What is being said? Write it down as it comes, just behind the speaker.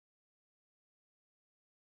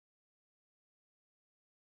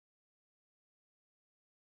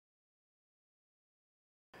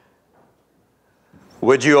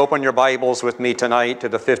Would you open your Bibles with me tonight to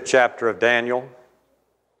the 5th chapter of Daniel?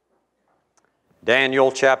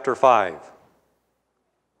 Daniel chapter 5.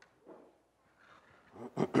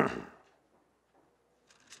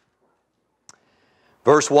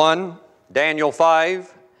 Verse 1, Daniel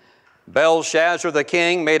 5. Belshazzar the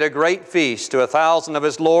king made a great feast to 1,000 of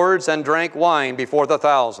his lords and drank wine before the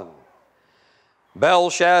 1,000.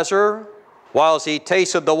 Belshazzar, whilst he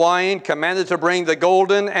tasted the wine, commanded to bring the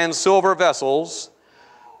golden and silver vessels,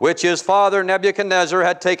 which his father Nebuchadnezzar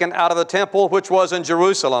had taken out of the temple which was in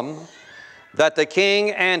Jerusalem, that the king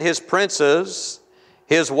and his princes,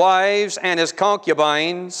 his wives and his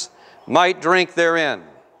concubines might drink therein.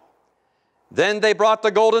 Then they brought the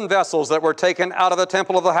golden vessels that were taken out of the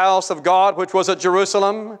temple of the house of God which was at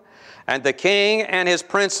Jerusalem, and the king and his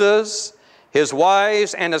princes, his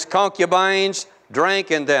wives and his concubines drank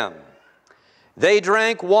in them. They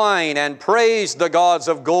drank wine and praised the gods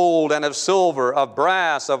of gold and of silver, of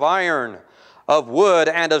brass, of iron, of wood,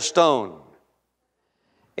 and of stone.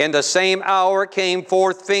 In the same hour came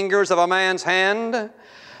forth fingers of a man's hand,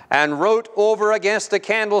 and wrote over against the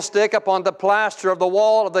candlestick upon the plaster of the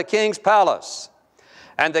wall of the king's palace.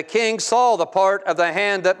 And the king saw the part of the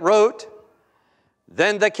hand that wrote.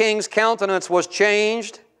 Then the king's countenance was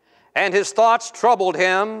changed, and his thoughts troubled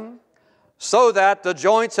him, so that the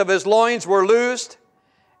joints of his loins were loosed,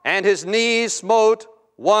 and his knees smote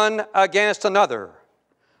one against another.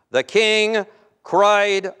 The king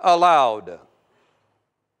cried aloud.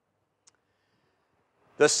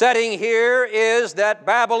 The setting here is that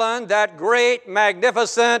Babylon, that great,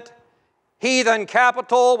 magnificent heathen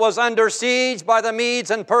capital, was under siege by the Medes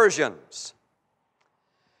and Persians.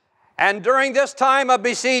 And during this time of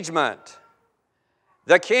besiegement,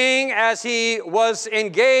 the king, as he was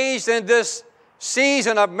engaged in this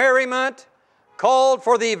season of merriment, called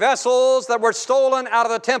for the vessels that were stolen out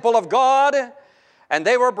of the temple of God, and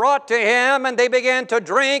they were brought to him, and they began to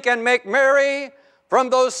drink and make merry from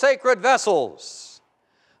those sacred vessels.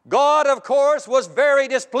 God, of course, was very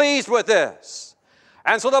displeased with this.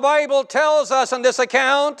 And so the Bible tells us in this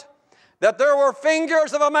account that there were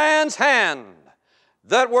fingers of a man's hand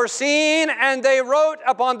that were seen, and they wrote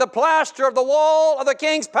upon the plaster of the wall of the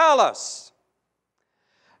king's palace.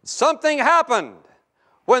 Something happened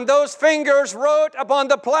when those fingers wrote upon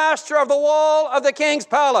the plaster of the wall of the king's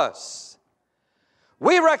palace.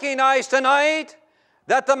 We recognize tonight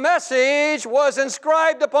that the message was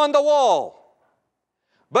inscribed upon the wall.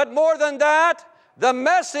 But more than that, the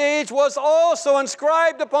message was also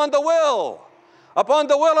inscribed upon the will of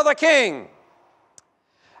the king.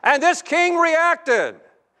 And this king reacted.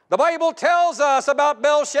 The Bible tells us about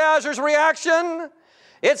Belshazzar's reaction.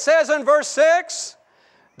 It says in verse 6,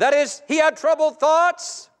 that is, he had troubled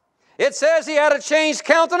thoughts. It says he had a changed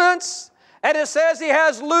countenance. And it says he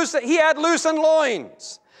had loosened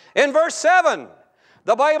loins. In verse 7,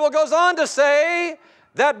 the Bible goes on to say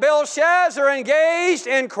that Belshazzar engaged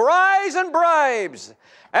in cries and bribes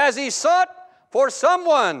as he sought for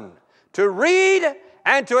someone to read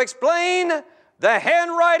and to explain the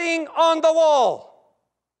handwriting on the wall.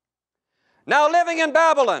 Now, living in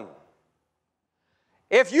Babylon,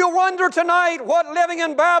 if you wonder tonight what living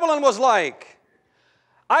in Babylon was like,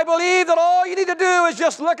 I believe that all you need to do is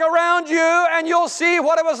just look around you and you'll see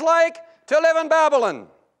what it was like to live in Babylon.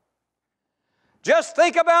 Just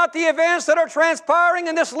think about the events that are transpiring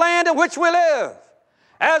in this land in which we live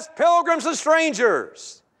as pilgrims and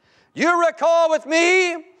strangers. You recall with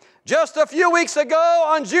me, just a few weeks ago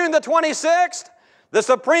on June the 26th, the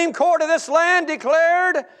Supreme Court of this land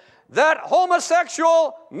declared that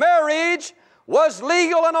homosexual marriage was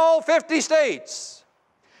legal in all 50 states.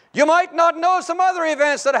 You might not know some other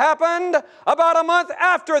events that happened about a month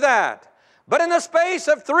after that, but in the space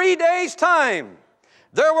of 3 days' time,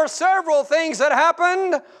 there were several things that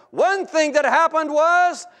happened. One thing that happened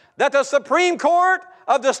was that the Supreme Court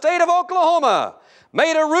of the state of Oklahoma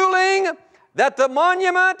made a ruling that the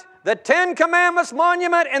monument, the Ten Commandments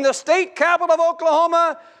monument in the state capital of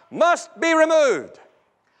Oklahoma, must be removed.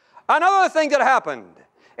 Another thing that happened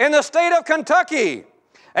in the state of Kentucky,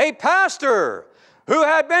 a pastor who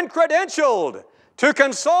had been credentialed to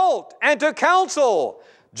consult and to counsel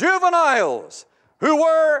juveniles who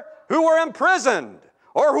were imprisoned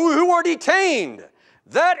or who were detained,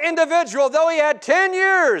 that individual, though he had 10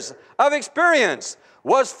 years of experience,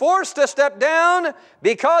 was forced to step down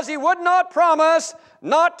because he would not promise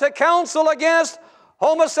not to counsel against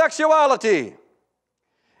homosexuality.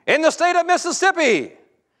 In the state of Mississippi,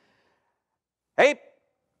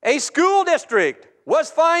 a school district was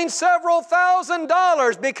fined several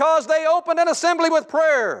 $1,000s because they opened an assembly with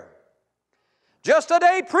prayer. Just a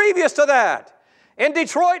day previous to that, in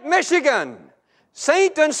Detroit, Michigan,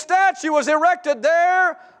 saint and statue was erected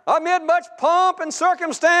there amid much pomp and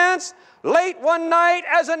circumstance late one night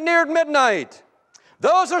as it neared midnight.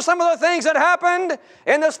 Those are some of the things that happened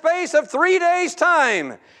in the space of 3 days'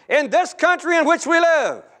 time in this country in which we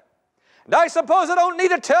live. And I suppose I don't need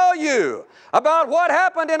to tell you about what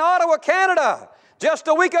happened in Ottawa, Canada, just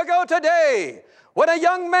a week ago today, when a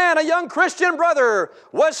young man, a young Christian brother,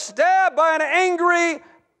 was stabbed by an angry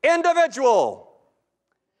individual.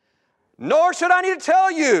 Nor should I need to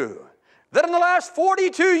tell you that in the last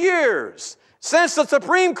 42 years, since the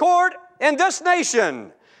Supreme Court in this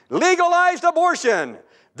nation legalized abortion,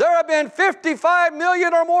 there have been 55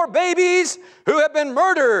 million or more babies who have been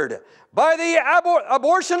murdered by the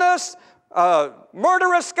abortionists'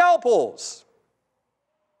 murderous scalpels.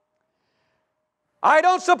 I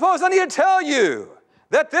don't suppose I need to tell you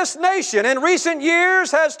that this nation in recent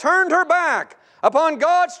years has turned her back upon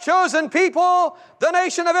God's chosen people, the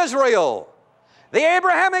nation of Israel. The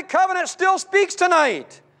Abrahamic covenant still speaks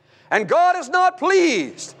tonight, and God is not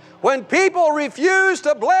pleased when people refuse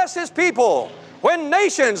to bless His people, when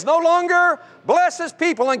nations no longer bless His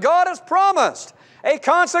people, and God has promised a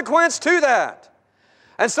consequence to that.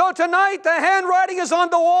 And so tonight the handwriting is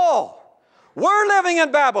on the wall. We're living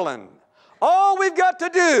in Babylon. All we've got to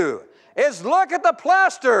do is look at the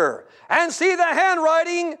plaster and see the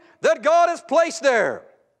handwriting that God has placed there.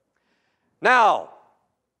 Now,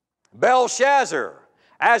 Belshazzar,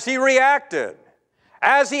 as he reacted,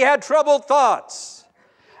 as he had troubled thoughts,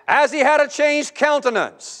 as he had a changed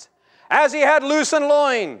countenance, as he had loosened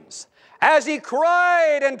loins, as he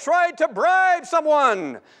cried and tried to bribe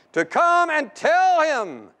someone to come and tell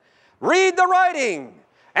him, read the writing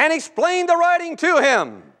and explain the writing to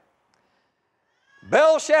him,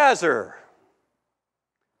 Belshazzar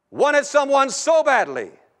wanted someone so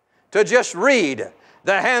badly to just read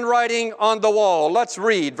the handwriting on the wall. Let's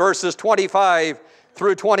read verses 25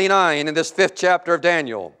 through 29 in this 5th chapter of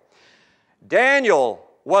Daniel. Daniel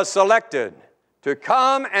was selected to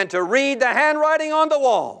come and to read the handwriting on the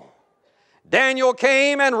wall. Daniel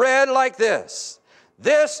came and read like this.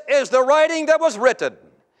 This is the writing that was written.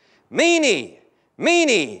 Mene,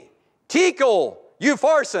 Mene, Tekel,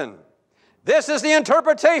 Upharsin. This is the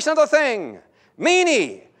interpretation of the thing.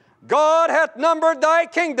 Mene, God hath numbered thy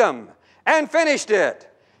kingdom and finished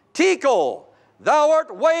it. Tekel, thou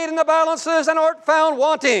art weighed in the balances and art found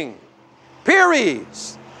wanting.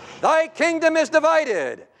 Peres, thy kingdom is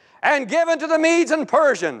divided and given to the Medes and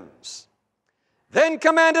Persians. Then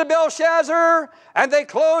commanded Belshazzar, and they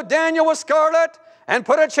clothed Daniel with scarlet and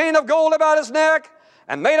put a chain of gold about his neck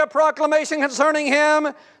and made a proclamation concerning him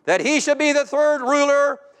that he should be the 3rd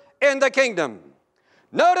ruler in the kingdom.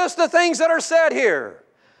 Notice the things that are said here.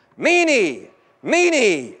 Mene,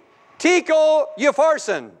 Mene, Tekel,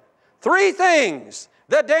 Upharsin. 3 things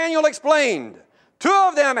that Daniel explained. 2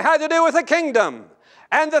 of them had to do with the kingdom,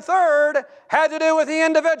 and the 3rd had to do with the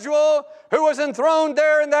individual who was enthroned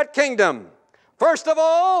there in that kingdom. First of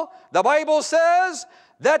all, the Bible says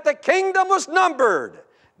that the kingdom was numbered.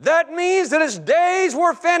 That means that its days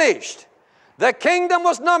were finished. The kingdom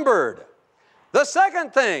was numbered. The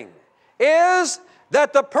second thing is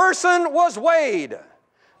that the person was weighed.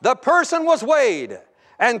 The person was weighed.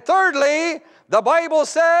 And thirdly, the Bible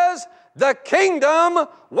says the kingdom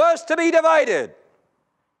was to be divided.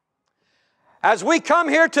 As we come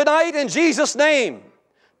here tonight in Jesus' name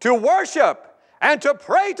to worship and to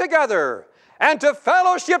pray together and to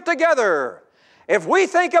fellowship together, if we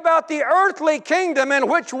think about the earthly kingdom in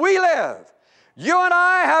which we live, you and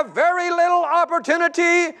I have very little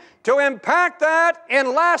opportunity to impact that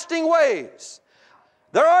in lasting ways.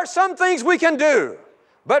 There are some things we can do,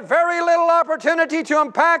 but very little opportunity to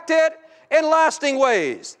impact it in lasting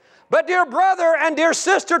ways. But dear brother and dear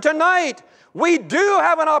sister, tonight we do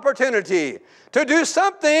have an opportunity to do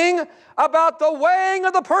something about the weighing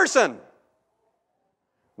of the person.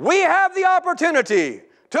 We have the opportunity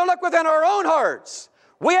to look within our own hearts.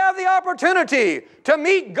 We have the opportunity to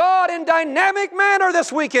meet God in dynamic manner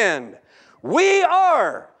this weekend. We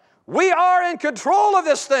are in control of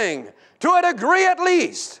this thing, to a degree at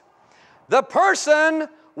least. The person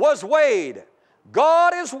was weighed.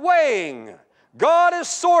 God is weighing. God is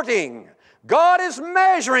sorting. God is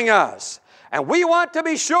measuring us. And we want to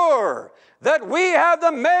be sure that we have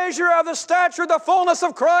the measure of the stature, the fullness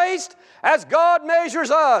of Christ, as God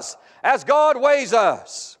measures us, as God weighs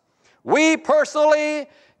us. We personally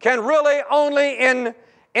can really only in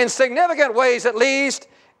significant ways at least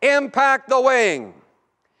impact the weighing.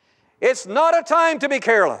 It's not a time to be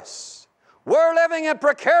careless. We're living in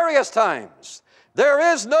precarious times.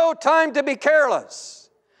 There is no time to be careless.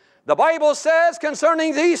 The Bible says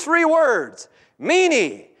concerning these 3 words,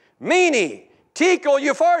 Mene, Mene, Tekel,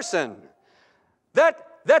 Upharsin,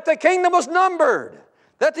 that the kingdom was numbered,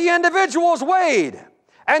 that the individual was weighed,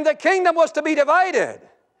 and the kingdom was to be divided.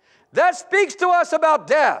 That speaks to us about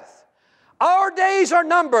death. Our days are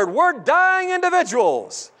numbered. We're dying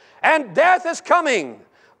individuals, and death is coming.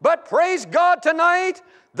 But praise God tonight,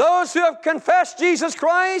 those who have confessed Jesus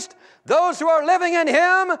Christ, those who are living in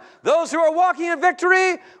Him, those who are walking in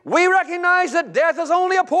victory, we recognize that death is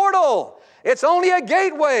only a portal. It's only a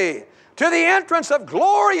gateway to the entrance of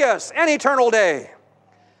glorious and eternal day.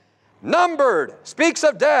 Numbered speaks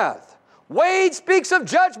of death. Weighed speaks of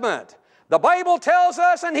judgment. The Bible tells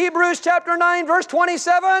us in Hebrews chapter 9, verse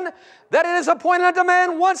 27, that it is appointed unto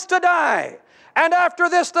man once to die, and after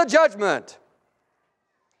this the judgment.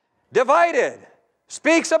 Divided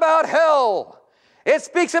speaks about hell. It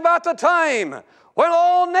speaks about the time when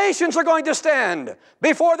all nations are going to stand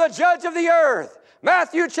before the judge of the earth.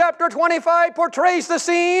 Matthew chapter 25 portrays the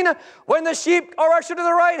scene when the sheep are ushered to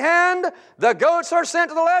the right hand, the goats are sent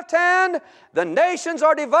to the left hand, the nations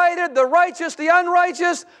are divided, the righteous, the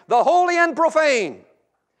unrighteous, the holy and profane.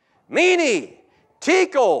 Mene,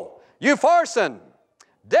 Tekel, Upharsin,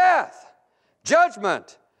 death,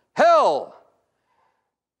 judgment, hell.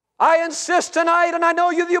 I insist tonight, and I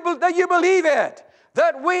know that you believe it,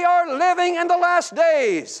 that we are living in the last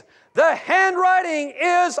days. The handwriting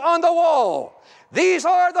is on the wall. These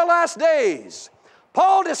are the last days.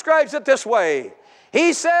 Paul describes it this way.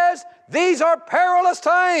 He says, these are perilous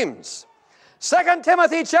times. 2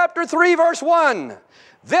 Timothy chapter 3, verse 1.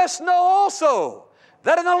 This know also,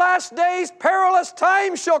 that in the last days perilous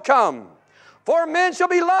times shall come. For men shall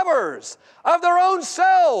be lovers of their own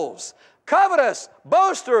selves, covetous,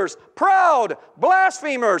 boasters, proud,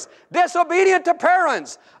 blasphemers, disobedient to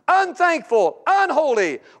parents, unthankful,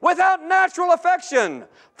 unholy, without natural affection,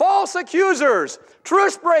 false accusers,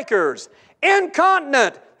 truce breakers,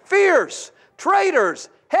 incontinent, fierce, traitors,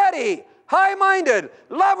 heady, high-minded,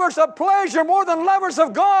 lovers of pleasure more than lovers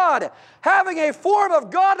of God, having a form of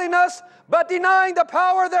godliness, but denying the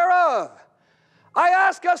power thereof. I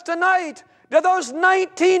ask us tonight, do those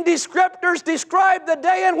 19 descriptors describe the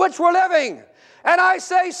day in which we're living? And I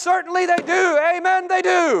say certainly they do. Amen, they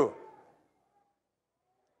do.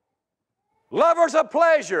 Lovers of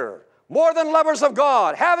pleasure more than lovers of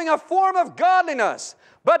God, having a form of godliness,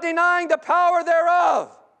 but denying the power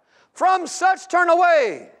thereof. From such turn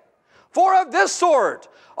away. For of this sort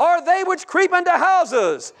are they which creep into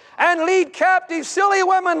houses, and lead captive silly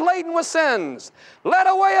women laden with sins, led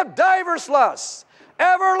away of divers lusts,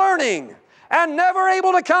 ever learning, and never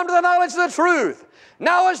able to come to the knowledge of the truth.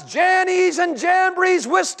 Now as Jannes and Jambres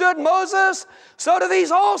withstood Moses, so do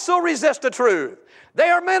these also resist the truth. They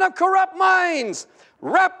are men of corrupt minds,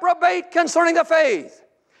 reprobate concerning the faith.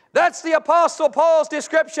 That's the Apostle Paul's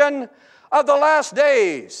description of the last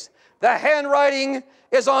days. The handwriting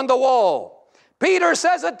is on the wall. Peter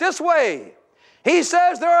says it this way. He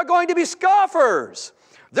says there are going to be scoffers.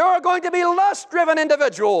 There are going to be lust-driven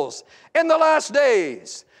individuals in the last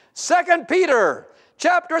days. 2 Peter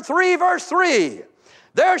chapter 3, verse 3.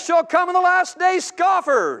 There shall come in the last days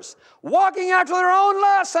scoffers, walking after their own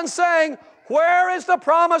lusts and saying, where is the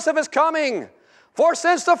promise of His coming? For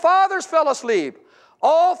since the fathers fell asleep,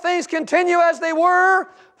 all things continue as they were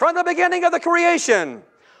from the beginning of the creation.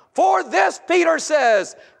 For this, Peter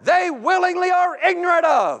says, they willingly are ignorant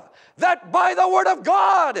of, that by the word of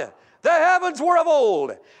God the heavens were of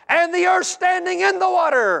old, and the earth standing in the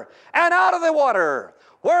water and out of the water,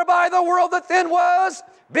 whereby the world that then was,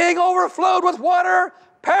 being overflowed with water,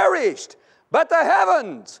 perished. But the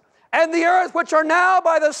heavens and the earth, which are now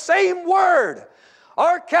by the same word,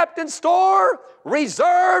 are kept in store,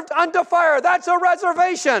 reserved unto fire. That's a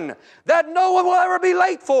reservation that no one will ever be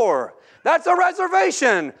late for. That's a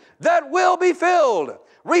reservation that will be filled,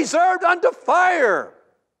 reserved unto fire,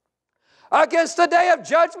 against the day of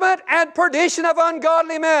judgment and perdition of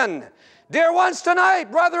ungodly men. Dear ones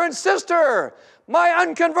tonight, brother and sister, my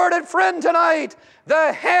unconverted friend tonight,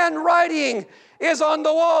 the handwriting is on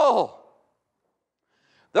the wall.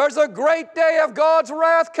 There's a great day of God's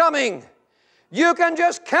wrath coming. You can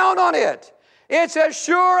just count on it. It's as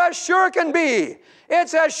sure can be.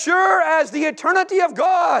 It's as sure as the eternity of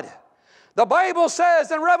God. The Bible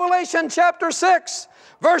says in Revelation chapter 6,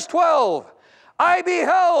 verse 12, I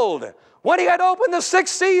beheld when He had opened the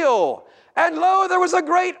sixth seal, and lo, there was a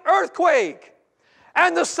great earthquake,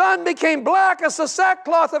 and the sun became black as the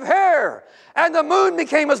sackcloth of hair, and the moon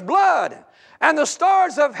became as blood, and the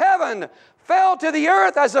stars of heaven fell to the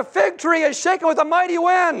earth as a fig tree is shaken with a mighty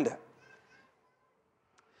wind.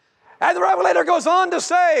 And the Revelator goes on to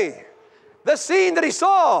say, the scene that he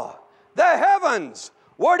saw, the heavens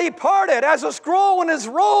were departed as a scroll when it is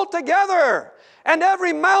rolled together, and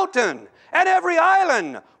every mountain and every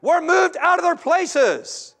island were moved out of their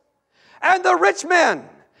places. And the rich men,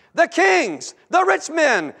 the kings, the rich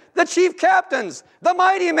men, the chief captains, the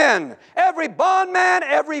mighty men, every bondman,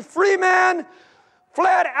 every free man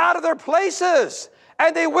fled out of their places.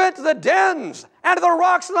 And they went to the dens and to the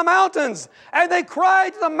rocks of the mountains. And they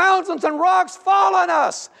cried to the mountains and rocks, fall on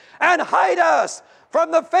us and hide us from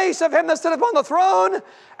the face of him that sitteth upon the throne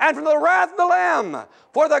and from the wrath of the Lamb.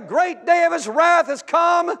 For the great day of his wrath is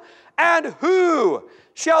come, and who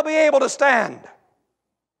shall be able to stand?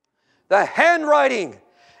 The handwriting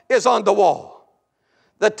is on the wall.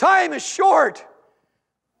 The time is short,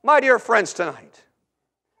 my dear friends, tonight.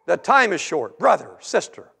 The time is short, brother,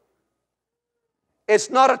 sister. It's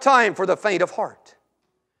not a time for the faint of heart.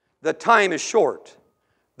 The time is short.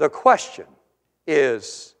 The question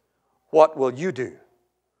is, what will you do?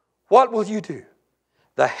 What will you do?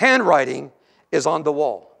 The handwriting is on the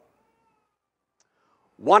wall.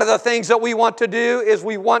 One of the things that we want to do is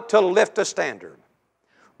we want to lift a standard.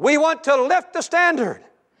 We want to lift the standard.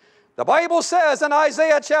 The Bible says in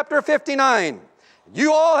Isaiah chapter 59,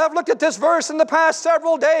 you all have looked at this verse in the past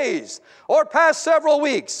several days or past several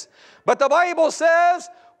weeks. But the Bible says,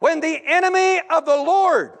 when the enemy of the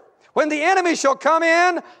Lord, when the enemy shall come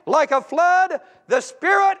in like a flood, the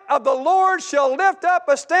Spirit of the Lord shall lift up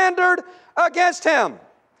a standard against him.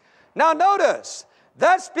 Now notice,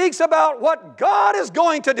 that speaks about what God is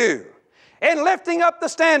going to do in lifting up the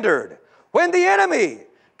standard. When the enemy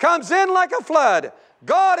comes in like a flood,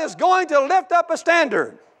 God is going to lift up a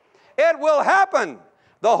standard. It will happen.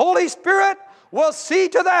 The Holy Spirit will see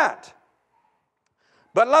to that.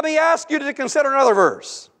 But let me ask you to consider another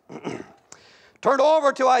verse. Turn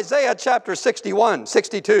over to Isaiah chapter 61,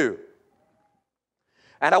 62.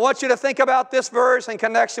 And I want you to think about this verse in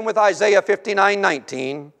connection with Isaiah 59,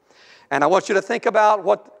 19. And I want you to think about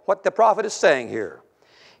what the prophet is saying here.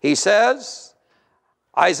 He says,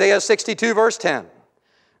 Isaiah 62, verse 10,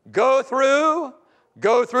 Go through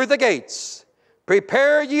the gates,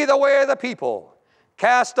 prepare ye the way of the people,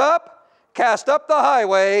 cast up the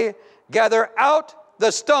highway, gather out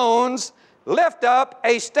the stones, lift up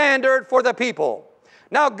a standard for the people.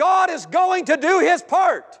 Now God is going to do His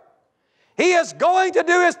part. He is going to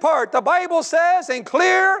do His part. The Bible says in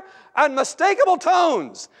clear, unmistakable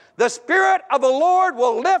tones, the Spirit of the Lord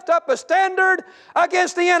will lift up a standard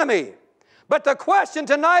against the enemy. But the question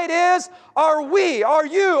tonight is, are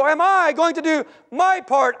you, am I going to do my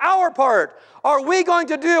part, our part? Are we going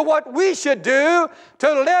to do what we should do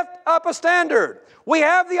to lift up a standard? We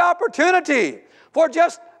have the opportunity for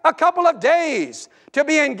just a couple of days to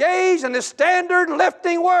be engaged in this standard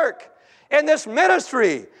lifting work, in this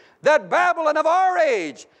ministry that Babylon of our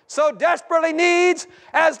age so desperately needs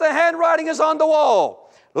as the handwriting is on the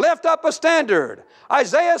wall. Lift up a standard.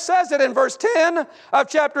 Isaiah says it in verse 10 of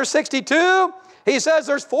chapter 62. He says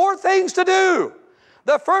there's 4 things to do.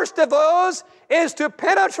 The first of those is to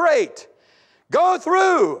penetrate. Go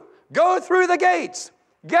through the gates.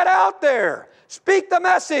 Get out there. Speak the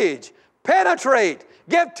message. Penetrate.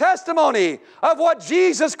 Give testimony of what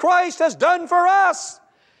Jesus Christ has done for us.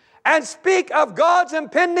 And speak of God's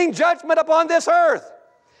impending judgment upon this earth.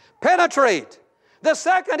 Penetrate. The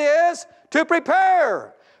second is to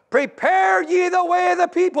prepare. Prepare ye the way of the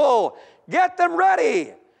people. Get them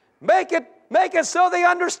ready. Make it so they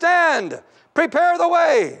understand. Prepare the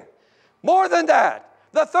way. More than that,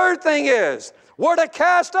 the third thing is, we're to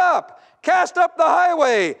cast up the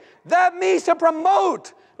highway. That means to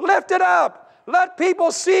promote, lift it up. Let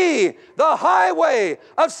people see the highway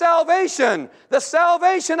of salvation, the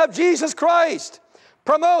salvation of Jesus Christ.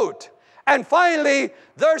 Promote. And finally,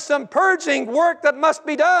 there's some purging work that must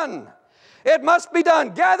be done. It must be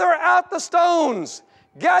done. Gather out the stones.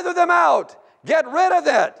 Gather them out. Get rid of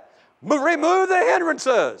it. Remove the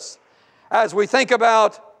hindrances. As we think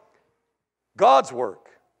about God's work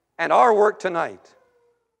and our work tonight,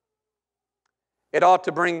 it ought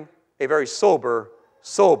to bring a very sober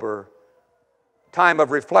time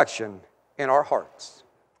of reflection in our hearts.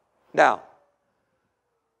 Now,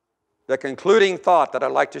 the concluding thought that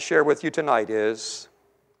I'd like to share with you tonight is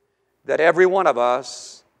that every one of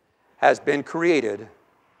us has been created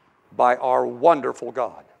by our wonderful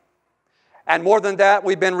God. And more than that,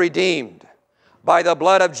 we've been redeemed by the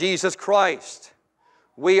blood of Jesus Christ.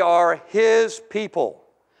 We are His people.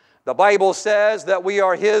 The Bible says that we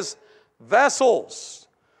are His vessels.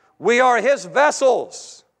 We are His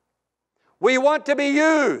vessels. We want to be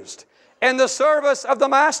used in the service of the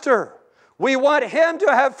Master. We want Him to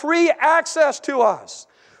have free access to us.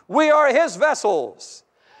 We are His vessels.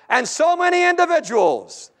 And so many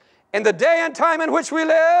individuals In the day and time in which we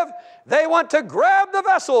live, they want to grab the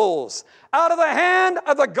vessels out of the hand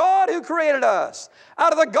of the God who created us,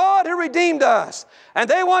 out of the God who redeemed us. And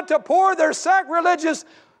they want to pour their sacrilegious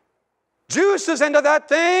juices into that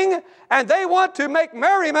thing, and they want to make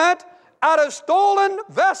merriment out of stolen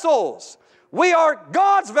vessels. We are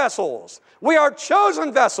God's vessels. We are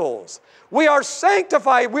chosen vessels. We are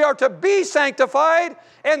sanctified. We are to be sanctified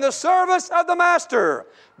in the service of the Master.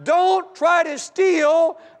 Don't try to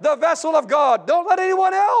steal the vessel of God. Don't let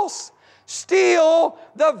anyone else steal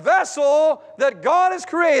the vessel that God has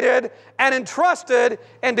created and entrusted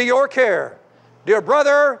into your care. Dear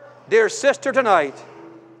brother, dear sister, tonight,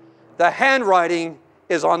 the handwriting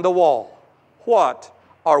is on the wall. What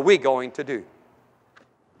are we going to do?